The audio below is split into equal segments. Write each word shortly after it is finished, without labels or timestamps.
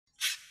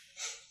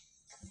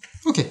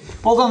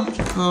Well then,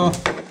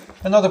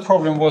 another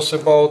problem was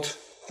about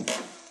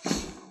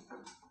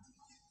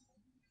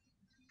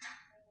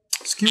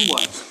skew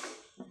lines.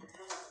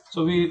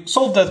 So we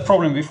solved that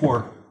problem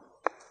before,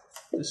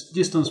 this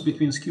distance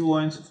between skew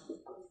lines.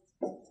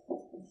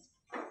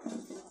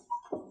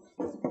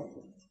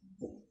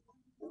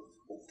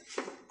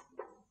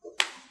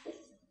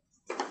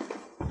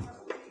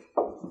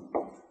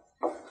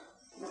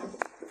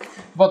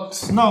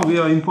 But now we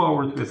are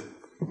empowered with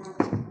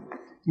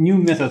new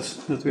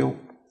methods that will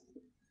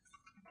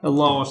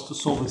allow us to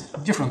solve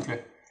it differently.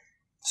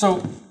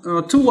 So,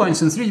 two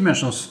lines in 3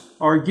 dimensions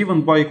are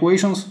given by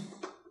equations,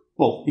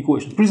 well,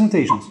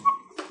 presentations,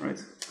 right?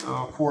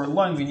 For a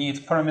line we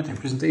need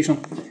parametric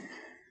presentation.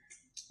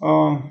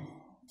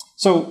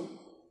 So,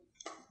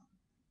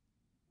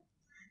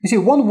 you see,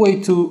 one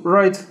way to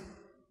write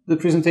the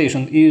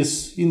presentation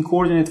is in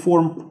coordinate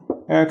form,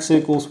 x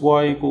equals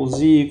y equals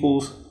z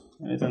equals,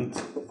 right? And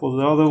for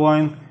the other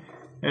line,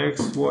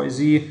 x, y,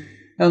 z.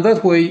 And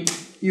that way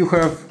you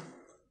have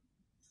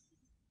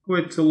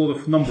quite a lot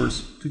of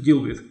numbers to deal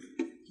with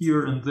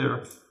here and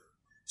there.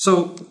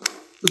 So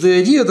the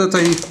idea that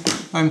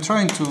I'm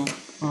trying to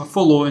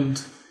follow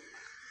and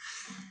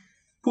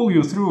pull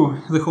you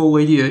through the whole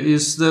idea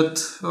is that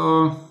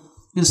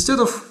instead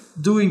of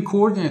doing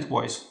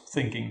coordinate-wise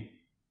thinking,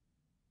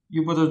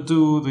 you better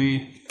do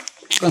the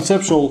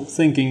conceptual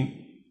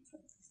thinking,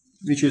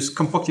 which is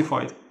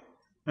compactified.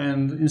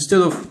 And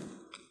instead of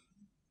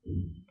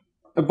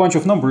a bunch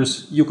of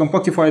numbers, you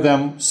compactify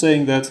them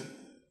saying that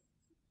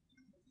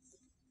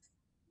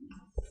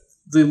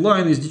the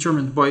line is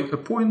determined by a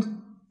point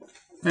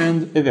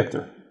and a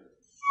vector.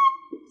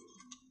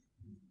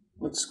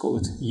 Let's call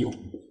it u.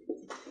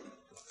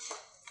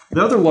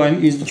 The other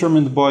line is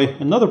determined by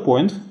another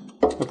point,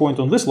 a point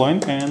on this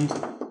line, and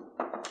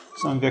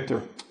some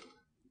vector.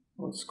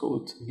 Let's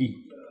call it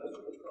v.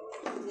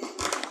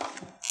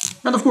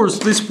 And of course,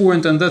 this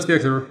point and that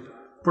vector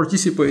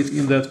participate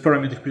in that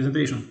parametric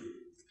presentation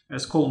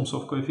as columns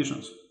of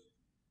coefficients.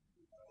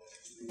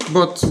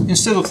 But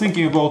instead of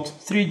thinking about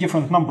 3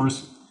 different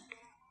numbers,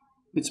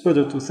 it's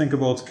better to think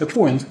about a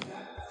point.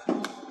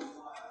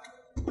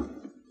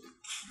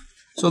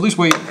 So this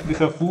way we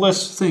have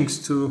less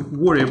things to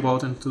worry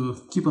about and to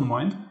keep in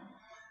mind.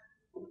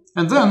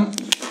 And then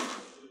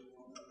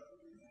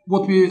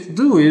what we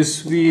do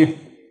is we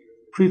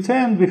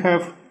pretend we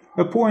have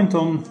a point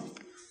on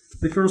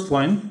the first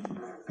line,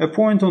 a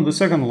point on the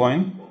second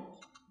line.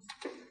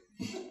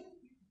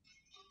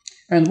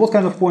 And what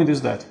kind of point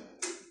is that?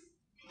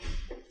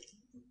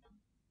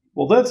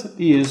 Well, that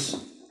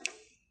is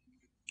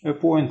a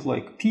point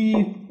like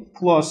p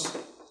plus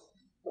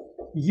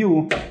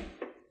u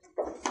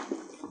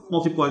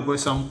multiplied by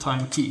some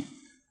time t.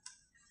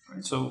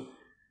 Right? So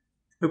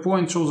a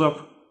point shows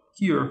up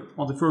here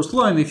on the first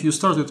line if you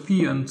start at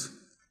p and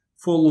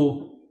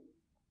follow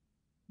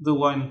the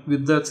line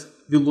with that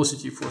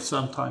velocity for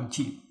some time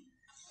t.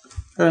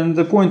 And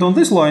the point on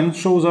this line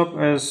shows up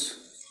as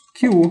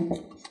q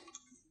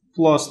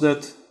plus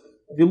that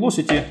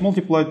velocity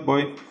multiplied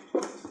by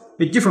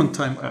a different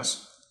time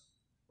s.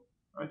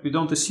 Right? We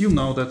don't assume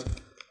now that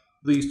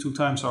these 2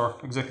 times are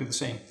exactly the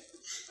same.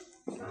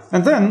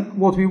 And then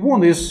what we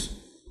want is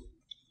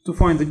to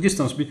find the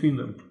distance between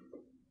them.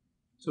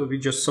 So we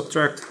just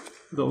subtract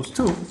those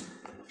 2.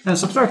 And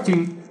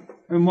subtracting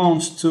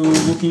amounts to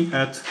looking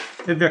at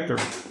a vector.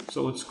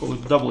 So let's call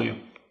it w.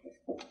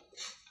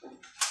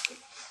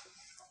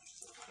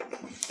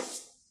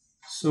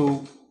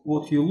 So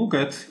what you look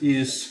at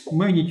is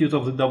magnitude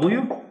of the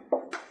w,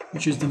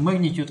 which is the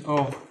magnitude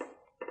of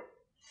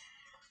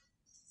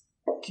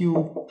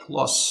q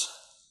plus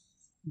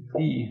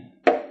v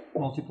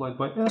multiplied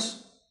by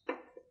s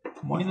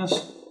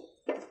minus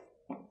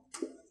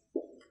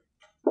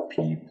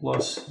p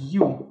plus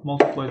u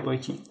multiplied by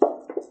t.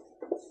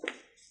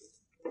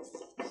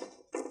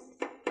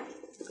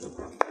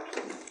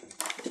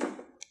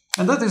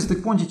 And that is the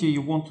quantity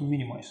you want to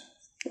minimize.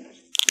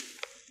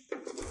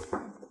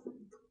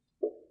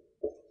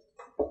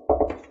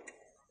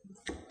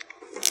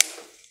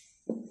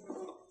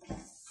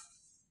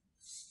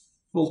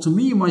 Well, to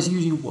minimize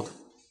using what?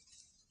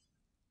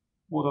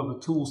 What are the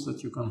tools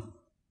that you can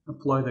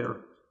apply there?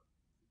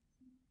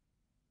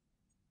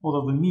 What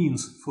are the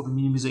means for the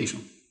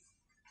minimization?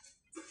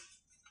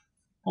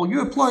 Well,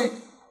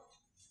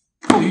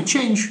 you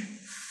change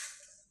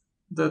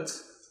that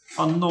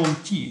unknown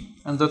t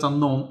and that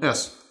unknown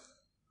s.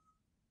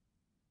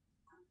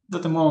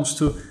 That amounts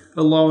to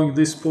allowing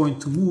this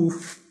point to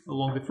move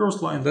along the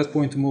first line, that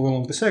point to move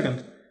along the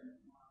second.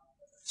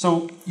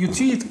 So you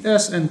treat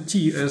s and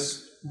t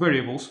as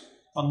variables,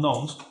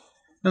 unknowns,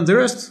 and the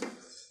rest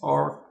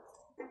are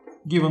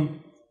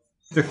given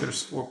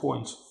vectors or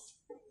points.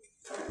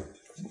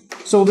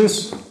 So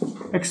this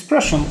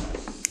expression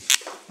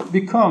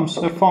becomes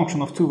a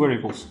function of 2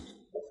 variables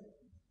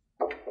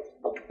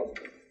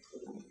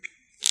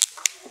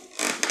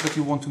that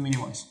you want to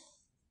minimize.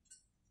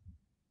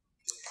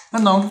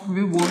 And now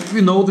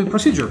we know the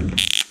procedure,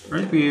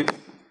 right? We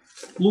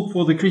look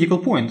for the critical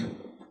point.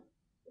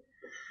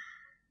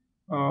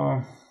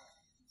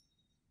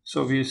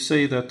 So we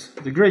say that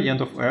the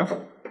gradient of f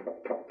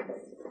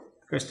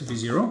has to be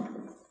 0.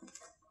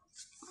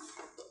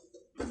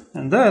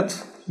 And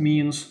that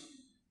means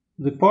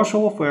the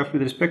partial of f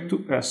with respect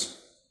to s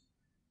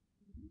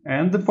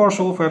and the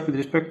partial of f with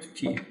respect to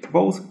t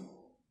both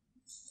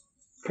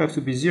have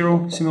to be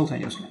 0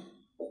 simultaneously.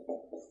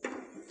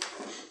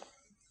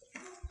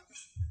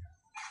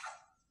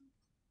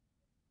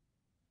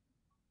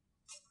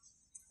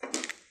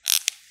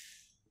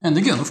 And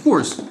again, of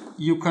course,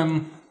 you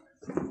can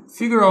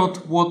figure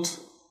out what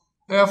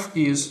f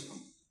is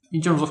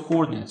in terms of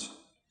coordinates.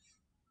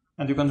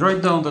 And you can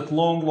write down that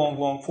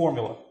long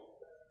formula.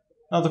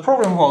 Now the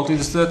problem about it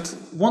is that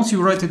once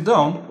you write it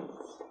down,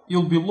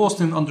 you'll be lost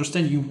in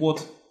understanding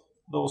what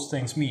those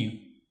things mean.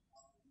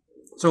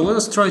 So let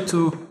us try to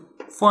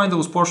find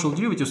those partial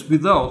derivatives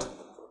without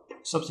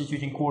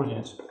substituting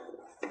coordinates.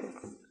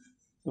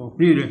 So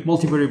really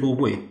multivariable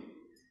way.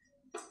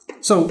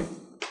 So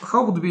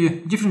how would we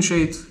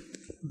differentiate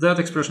that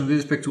expression with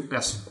respect to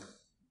s?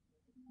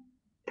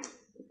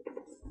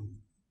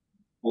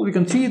 Well, we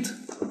can treat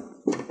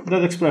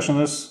that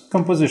expression as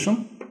composition.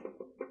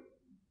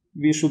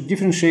 We should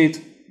differentiate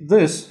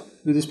this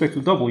with respect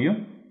to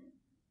w,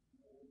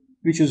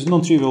 which is a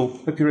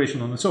non-trivial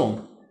operation on its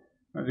own,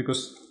 right? Because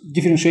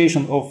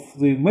differentiation of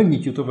the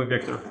magnitude of a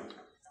vector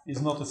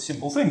is not a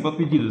simple thing, but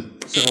we did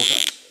it several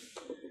times.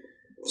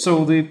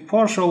 So the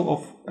partial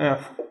of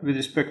f with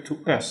respect to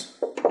s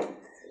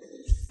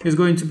is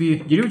going to be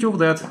derivative of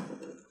that,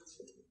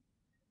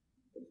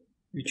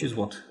 which is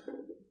what?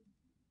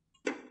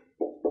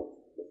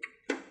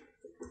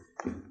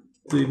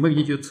 The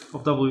magnitude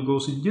of w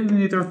goes in the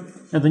denominator,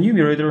 and the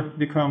numerator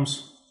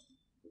becomes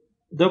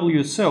w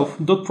itself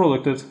dot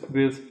producted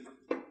with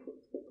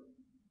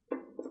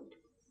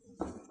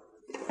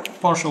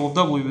partial of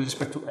w with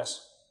respect to s.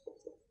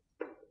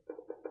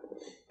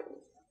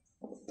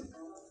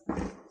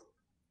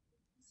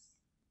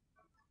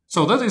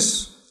 So that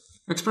is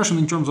expression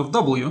in terms of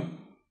w,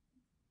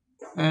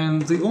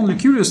 and the only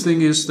curious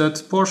thing is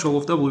that partial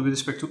of w with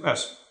respect to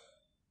s.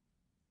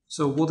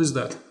 So what is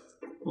that?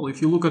 Well,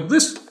 if you look at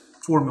this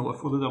formula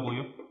for the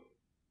w,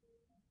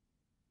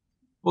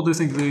 what do you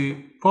think the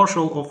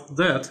partial of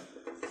that,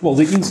 well,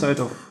 the inside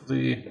of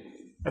the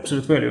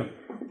absolute value,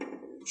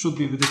 should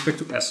be with respect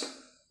to s?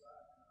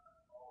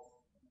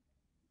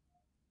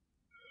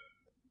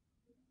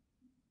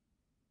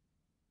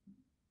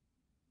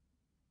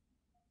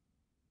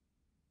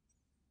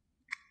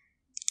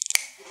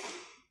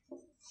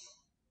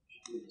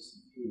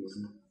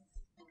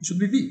 It should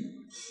be v,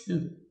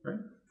 right?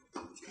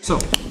 So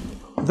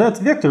that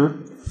vector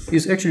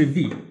is actually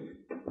v,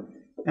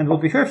 and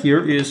what we have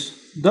here is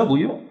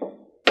w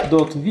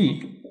dot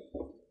v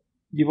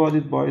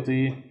divided by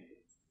the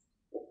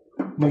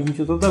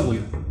magnitude of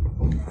w.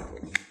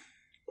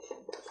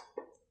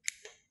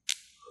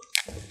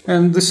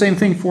 And the same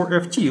thing for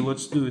ft.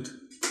 Let's do it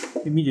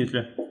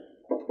immediately.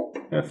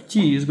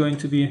 Ft is going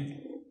to be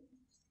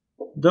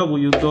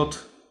w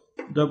dot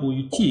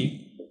wt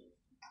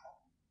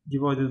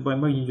divided by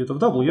magnitude of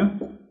w,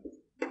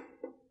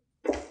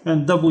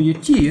 and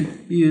wt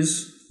is,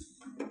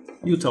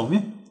 you tell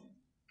me,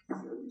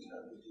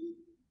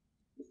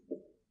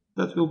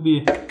 that will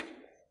be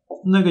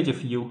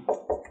negative u,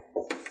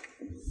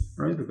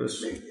 right?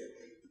 Because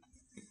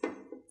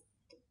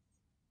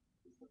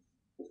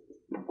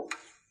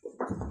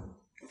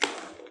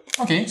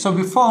okay, so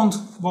we found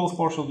both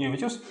partial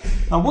derivatives.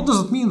 Now what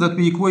does it mean that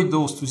we equate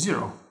those to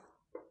 0?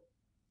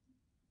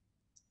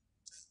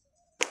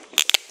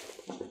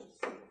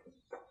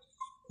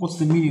 What's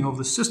the meaning of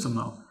this system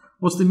now?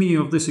 What's the meaning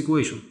of this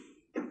equation?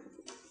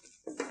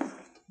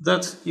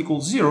 That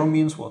equals 0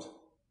 means what?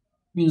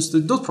 Means the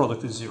dot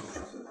product is 0.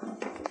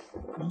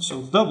 And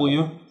so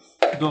w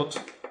dot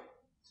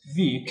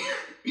v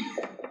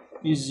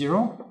is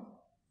 0.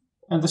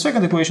 And the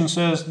second equation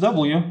says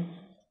w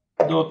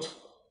dot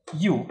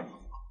u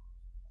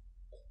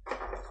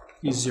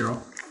is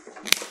 0.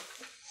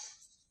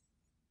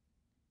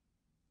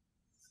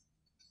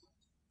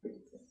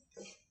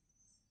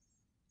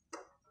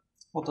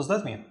 What does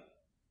that mean?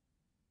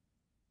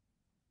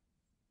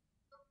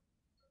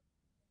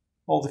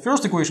 Well, the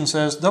first equation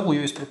says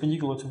w is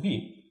perpendicular to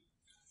v.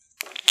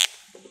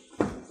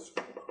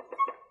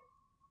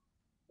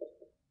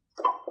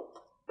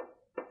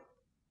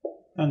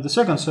 And the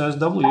second says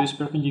w is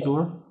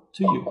perpendicular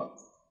to u.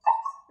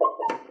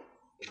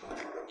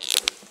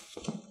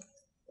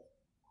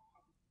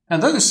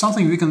 And that is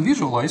something we can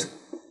visualize,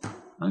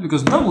 right?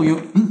 Because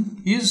w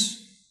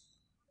is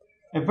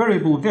a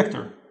variable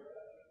vector.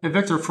 A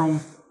vector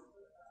from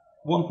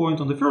one point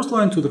on the first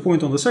line to the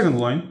point on the second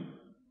line.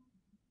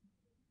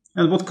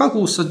 And what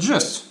calculus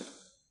suggests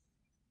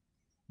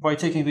by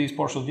taking these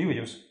partial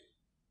derivatives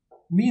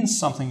means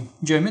something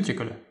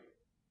geometrically.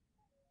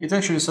 It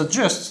actually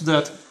suggests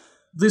that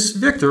this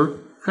vector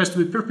has to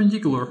be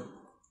perpendicular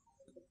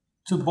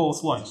to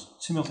both lines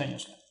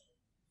simultaneously.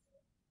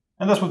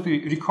 And that's what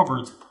we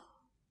recovered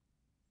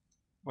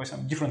by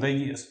some different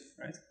ideas,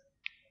 right?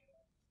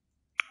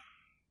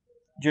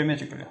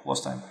 Geometrically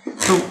last time.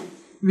 So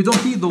we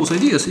don't need those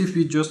ideas if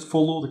we just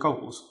follow the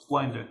calculus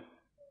blindly.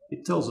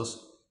 It tells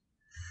us.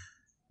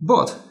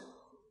 But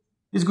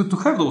it's good to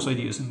have those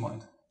ideas in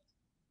mind,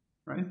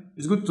 right?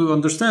 It's good to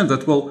understand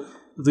that, well,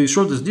 the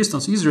shortest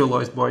distance is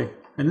realized by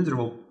an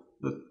interval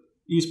that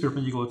is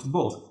perpendicular to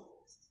both.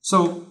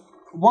 So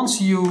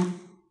once you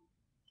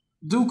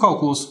do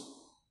calculus,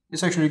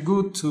 it's actually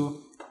good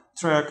to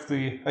track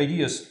the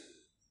ideas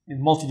in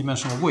a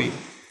multidimensional way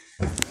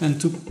and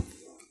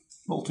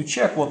to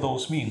check what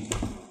those mean.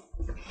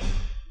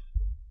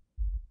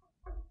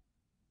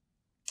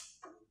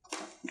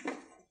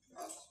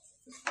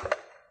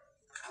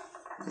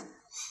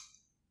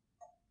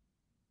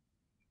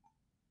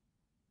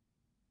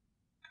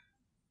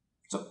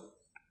 So,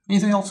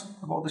 anything else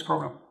about this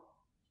problem?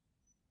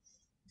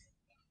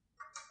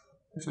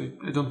 Actually,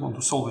 I don't want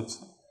to solve it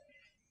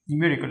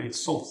numerically,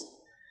 it's solved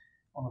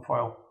on the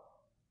file.